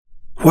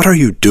What are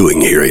you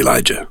doing here,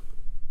 Elijah?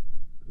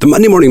 The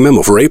Monday Morning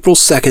Memo for April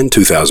 2nd,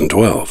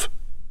 2012.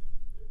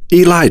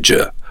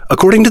 Elijah,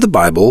 according to the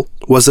Bible,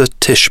 was a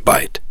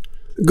Tishbite.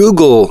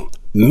 Google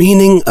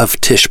meaning of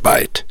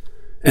Tishbite,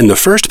 and the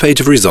first page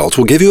of results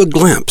will give you a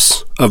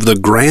glimpse of the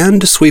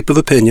grand sweep of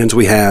opinions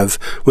we have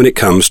when it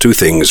comes to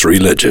things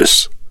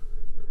religious.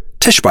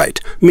 Tishbite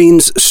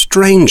means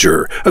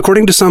stranger,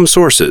 according to some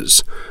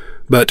sources,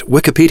 but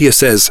Wikipedia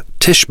says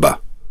Tishba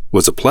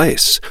was a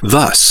place.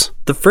 Thus,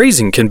 the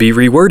phrasing can be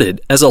reworded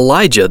as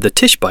Elijah the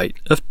Tishbite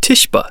of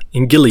Tishba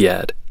in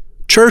Gilead.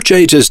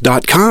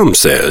 Churchages.com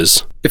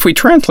says, if we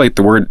translate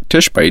the word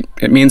Tishbite,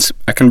 it means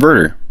a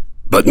converter.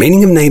 But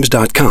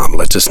meaningofnames.com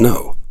lets us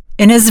know.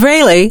 In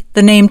Israeli,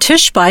 the name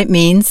Tishbite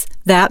means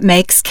that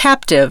makes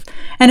captive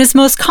and is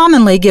most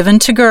commonly given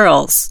to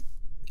girls.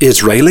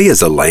 Israeli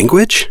is a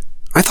language?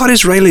 I thought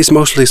Israelis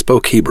mostly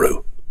spoke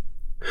Hebrew.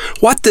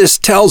 What this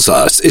tells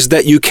us is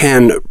that you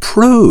can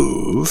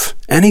prove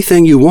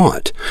anything you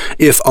want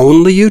if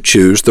only you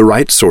choose the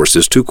right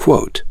sources to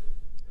quote.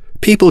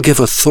 People give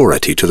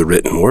authority to the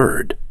written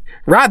word.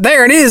 Right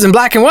there it is in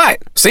black and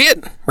white. See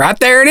it? Right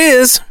there it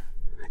is.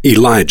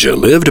 Elijah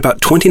lived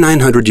about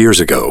 2,900 years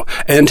ago,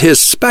 and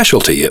his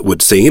specialty, it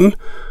would seem,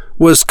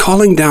 was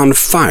calling down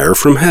fire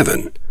from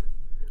heaven.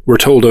 We're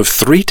told of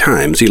 3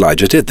 times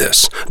Elijah did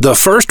this. The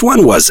first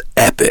one was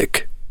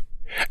epic.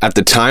 At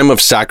the time of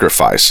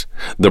sacrifice,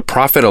 the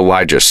prophet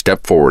Elijah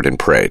stepped forward and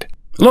prayed,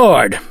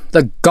 Lord,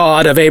 the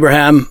God of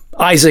Abraham,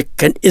 Isaac,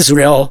 and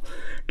Israel,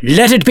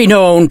 let it be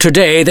known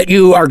today that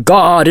you are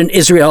God in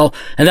Israel,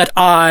 and that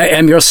I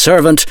am your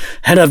servant,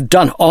 and have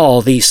done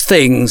all these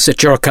things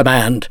at your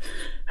command.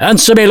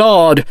 Answer me,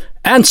 Lord,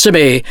 answer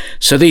me,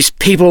 so these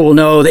people will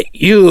know that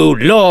you,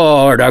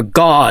 Lord, are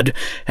God,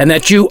 and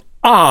that you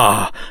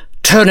are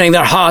turning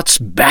their hearts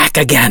back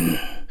again.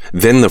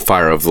 Then the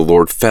fire of the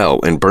Lord fell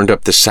and burned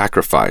up the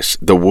sacrifice,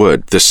 the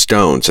wood, the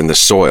stones, and the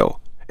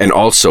soil, and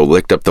also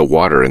licked up the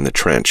water in the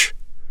trench.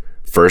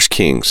 1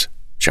 Kings,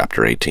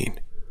 chapter 18.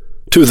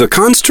 To the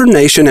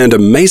consternation and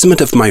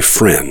amazement of my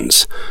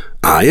friends,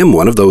 I am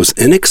one of those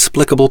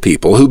inexplicable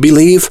people who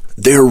believe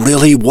there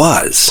really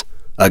was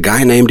a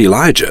guy named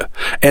Elijah,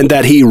 and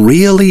that he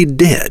really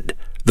did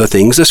the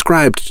things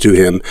ascribed to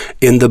him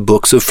in the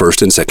books of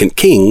 1st and 2nd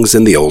Kings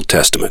in the Old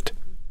Testament.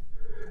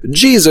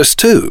 Jesus,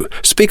 too,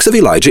 speaks of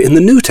Elijah in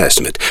the New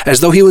Testament as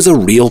though he was a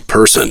real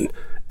person.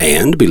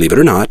 And, believe it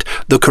or not,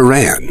 the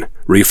Quran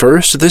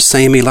refers to this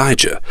same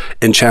Elijah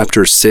in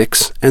chapters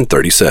 6 and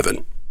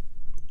 37.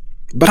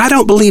 But I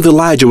don't believe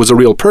Elijah was a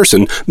real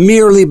person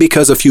merely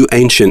because a few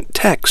ancient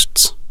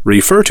texts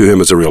refer to him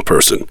as a real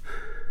person.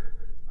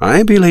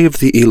 I believe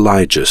the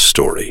Elijah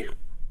story,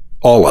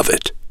 all of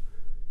it,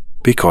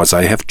 because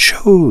I have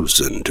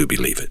chosen to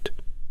believe it.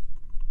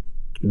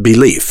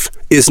 Belief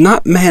is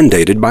not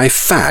mandated by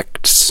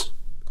facts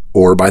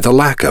or by the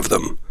lack of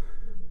them.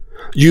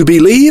 You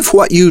believe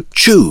what you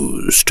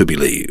choose to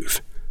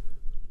believe.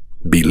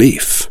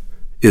 Belief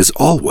is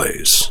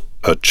always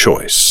a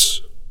choice.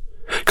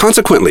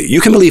 Consequently,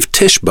 you can believe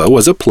Tishba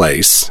was a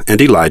place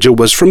and Elijah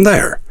was from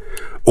there.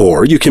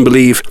 Or you can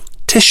believe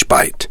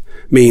Tishbite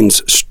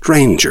means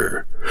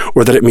stranger,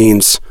 or that it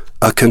means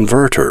a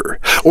converter,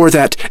 or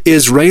that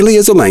Israeli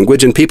is a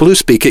language and people who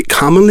speak it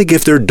commonly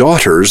give their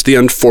daughters the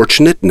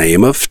unfortunate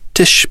name of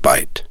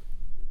Tishbite.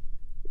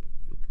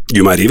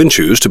 You might even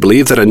choose to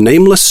believe that a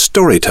nameless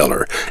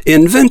storyteller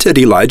invented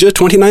Elijah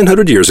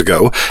 2,900 years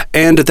ago,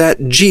 and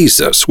that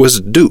Jesus was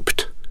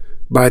duped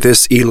by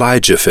this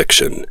Elijah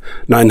fiction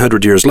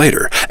 900 years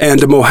later,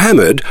 and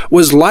Mohammed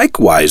was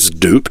likewise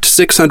duped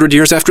 600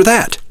 years after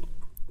that.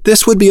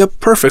 This would be a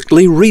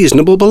perfectly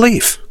reasonable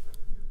belief.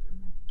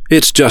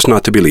 It's just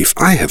not the belief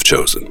I have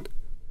chosen.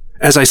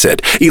 As I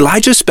said,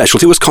 Elijah's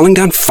specialty was calling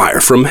down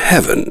fire from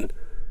heaven.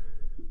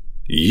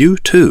 You,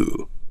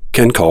 too,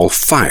 can call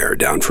fire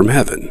down from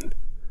heaven.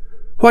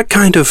 What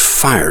kind of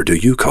fire do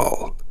you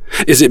call?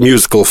 Is it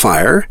musical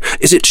fire?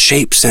 Is it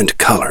shapes and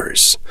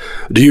colors?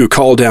 Do you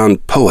call down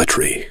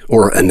poetry,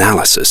 or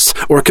analysis,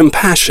 or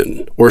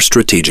compassion, or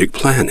strategic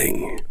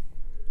planning?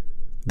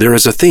 There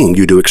is a thing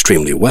you do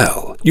extremely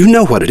well. You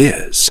know what it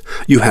is.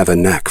 You have a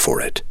knack for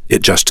it.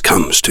 It just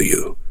comes to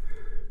you.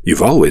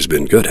 You've always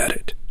been good at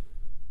it.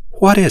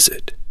 What is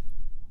it?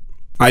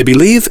 I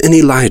believe in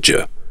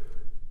Elijah,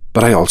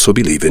 but I also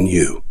believe in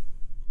you.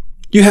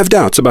 You have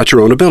doubts about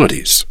your own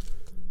abilities.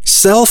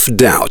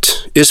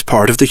 Self-doubt is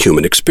part of the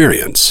human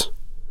experience.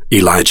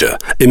 Elijah,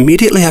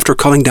 immediately after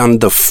calling down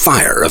the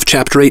fire of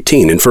chapter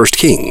 18 in 1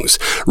 Kings,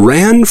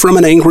 ran from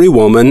an angry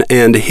woman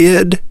and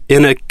hid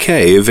in a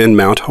cave in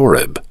Mount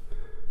Horeb.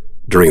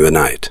 During the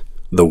night,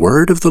 the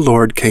word of the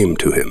Lord came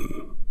to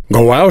him.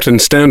 Go out and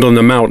stand on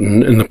the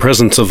mountain in the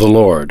presence of the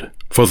Lord,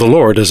 for the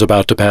Lord is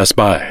about to pass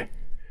by.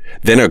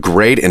 Then a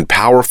great and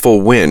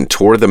powerful wind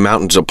tore the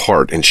mountains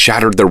apart and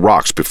shattered the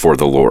rocks before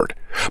the Lord.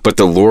 But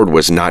the Lord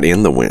was not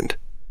in the wind.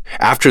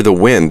 After the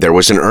wind there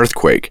was an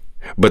earthquake,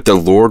 but the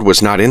Lord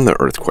was not in the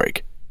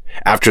earthquake.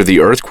 After the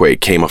earthquake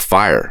came a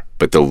fire,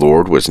 but the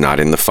Lord was not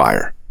in the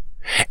fire.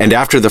 And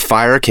after the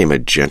fire came a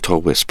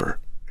gentle whisper,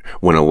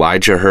 When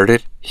Elijah heard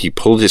it, he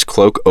pulled his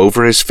cloak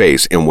over his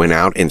face and went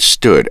out and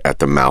stood at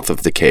the mouth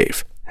of the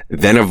cave.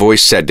 Then a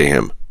voice said to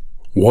him,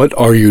 "What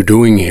are you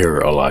doing here,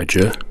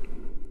 Elijah?"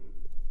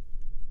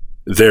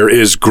 There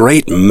is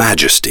great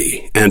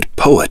majesty and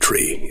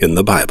poetry in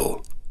the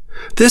Bible.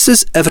 This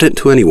is evident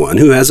to anyone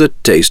who has a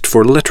taste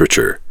for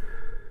literature.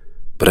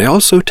 But I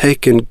also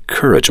take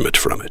encouragement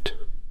from it.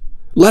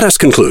 Let us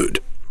conclude.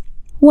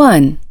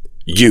 1.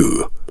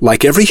 You,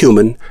 like every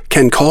human,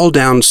 can call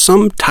down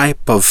some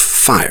type of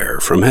fire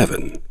from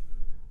heaven.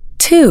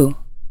 2.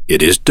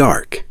 It is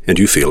dark, and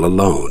you feel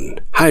alone,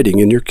 hiding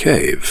in your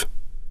cave.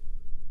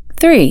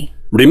 3.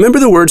 Remember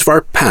the words of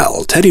our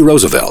pal, Teddy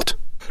Roosevelt.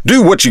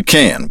 Do what you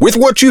can, with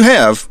what you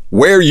have,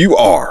 where you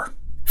are.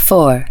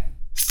 4.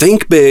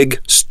 Think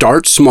big,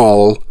 start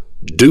small,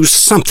 do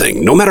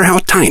something, no matter how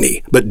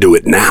tiny, but do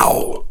it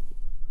now.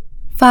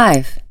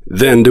 5.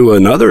 Then do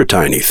another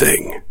tiny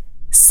thing.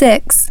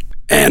 6.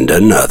 And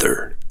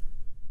another.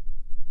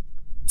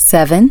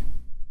 7.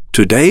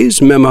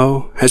 Today's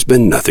memo has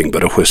been nothing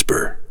but a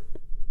whisper.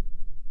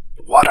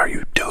 What are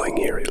you doing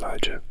here,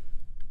 Elijah?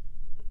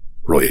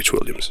 Roy H.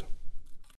 Williams.